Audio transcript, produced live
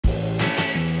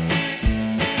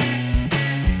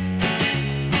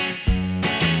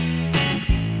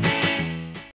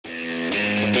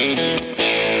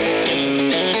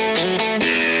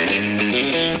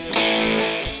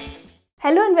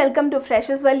welcome to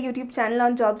Freshers Well YouTube channel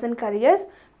on jobs and careers.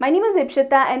 My name is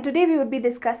Ipshita and today we would be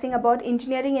discussing about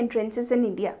engineering entrances in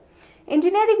India.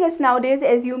 Engineering is nowadays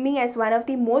assuming as one of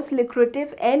the most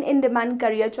lucrative and in-demand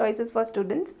career choices for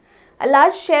students. A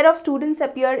large share of students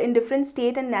appear in different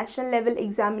state and national level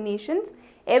examinations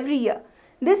every year.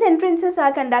 These entrances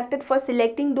are conducted for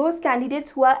selecting those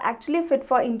candidates who are actually fit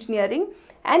for engineering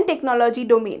and technology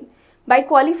domain. By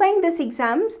qualifying these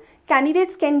exams,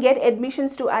 candidates can get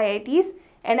admissions to IITs,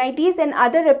 NITs and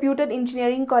other reputed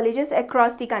engineering colleges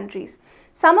across the countries.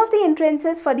 Some of the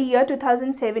entrances for the year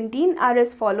 2017 are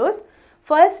as follows.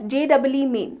 First, JEE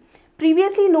Main,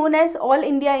 previously known as All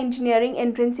India Engineering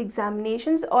Entrance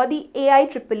Examinations or the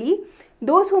AIEEE.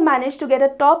 Those who managed to get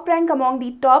a top rank among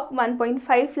the top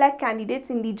 1.5 lakh candidates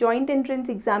in the joint entrance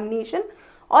examination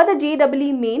or the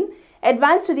JEE Main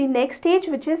advance to the next stage,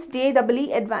 which is JEE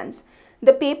Advanced.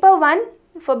 The paper 1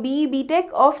 for BE BTech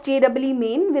of JEE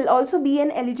Main will also be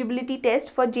an eligibility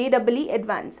test for JEE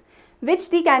Advanced, which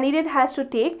the candidate has to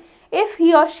take if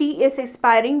he or she is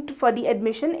aspiring for the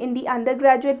admission in the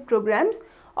undergraduate programs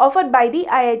offered by the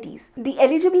IITs. The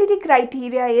eligibility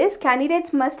criteria is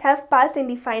candidates must have passed in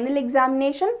the final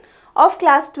examination of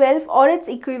class 12 or its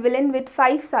equivalent with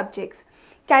 5 subjects.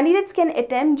 Candidates can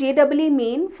attempt JEE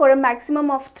Main for a maximum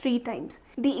of 3 times.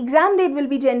 The exam date will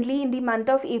be generally in the month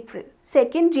of April.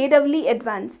 Second, JEE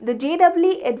Advanced. The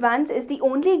JEE Advanced is the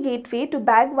only gateway to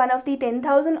bag one of the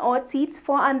 10,000 odd seats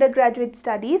for undergraduate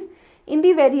studies in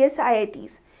the various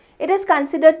IITs. It is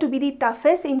considered to be the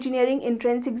toughest engineering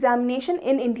entrance examination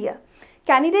in India.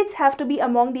 Candidates have to be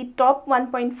among the top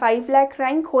 1.5 lakh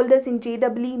rank holders in JEE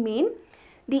Main.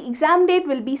 The exam date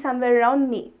will be somewhere around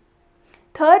May.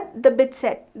 Third, the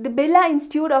BITSAT, the Birla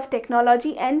Institute of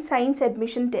Technology and Science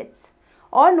Admission Tests,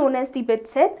 or known as the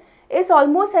BITSAT, is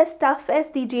almost as tough as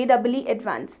the JEE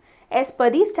Advanced as per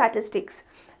the statistics.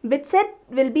 BITSAT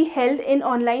will be held in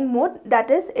online mode,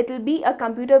 that is, it will be a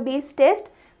computer-based test,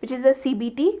 which is a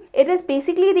CBT. It is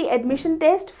basically the admission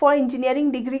test for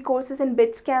engineering degree courses in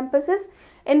BITS campuses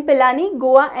in Pilani,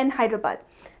 Goa and Hyderabad.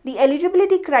 The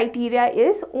eligibility criteria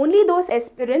is only those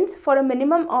aspirants for a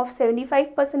minimum of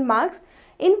 75% marks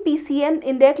in PCM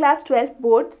in their class 12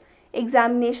 boards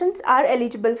examinations are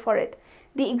eligible for it.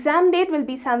 The exam date will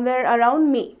be somewhere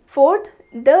around May. Fourth,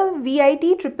 the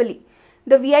VITEEE.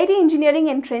 The VITEEE Engineering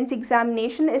Entrance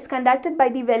Examination is conducted by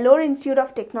the Vellore Institute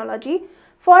of Technology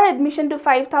for admission to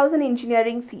 5,000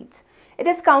 engineering seats. It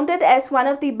is counted as one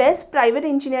of the best private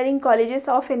engineering colleges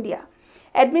of India.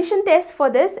 Admission test for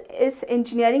this is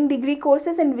engineering degree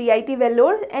courses in VITEEE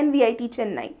Vellore and VITEEE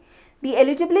Chennai. The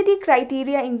eligibility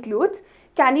criteria includes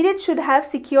candidates should have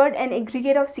secured an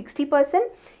aggregate of 60%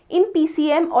 in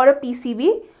PCM or a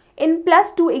PCB in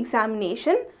 +2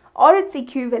 examination or its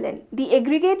equivalent. The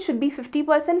aggregate should be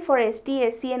 50% for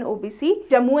ST, SC and OBC,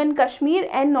 Jammu and Kashmir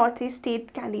and Northeast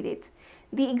state candidates.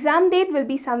 The exam date will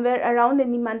be somewhere around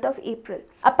in the month of April.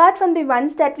 Apart from the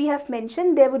ones that we have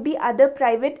mentioned, there would be other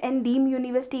private and deemed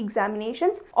university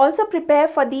examinations. Also prepare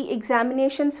for the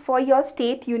examinations for your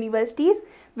state universities,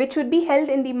 which would be held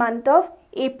in the month of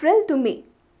April to May.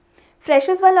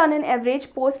 Freshers Well on an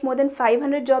average post more than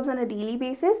 500 jobs on a daily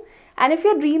basis, and if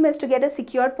your dream is to get a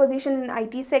secured position in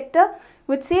IT sector,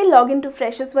 would say log into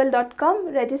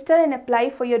fresherswell.com, register and apply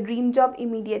for your dream job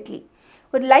immediately.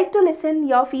 Would like to listen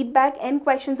your feedback and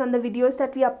questions on the videos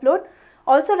that we upload.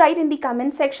 Also write in the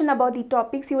comment section about the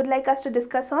topics you would like us to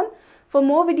discuss on. For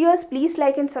more videos, please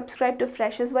like and subscribe to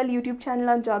Freshers Well YouTube channel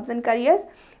on jobs and careers.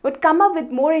 Would come up with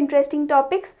more interesting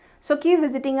topics, so keep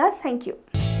visiting us. Thank you.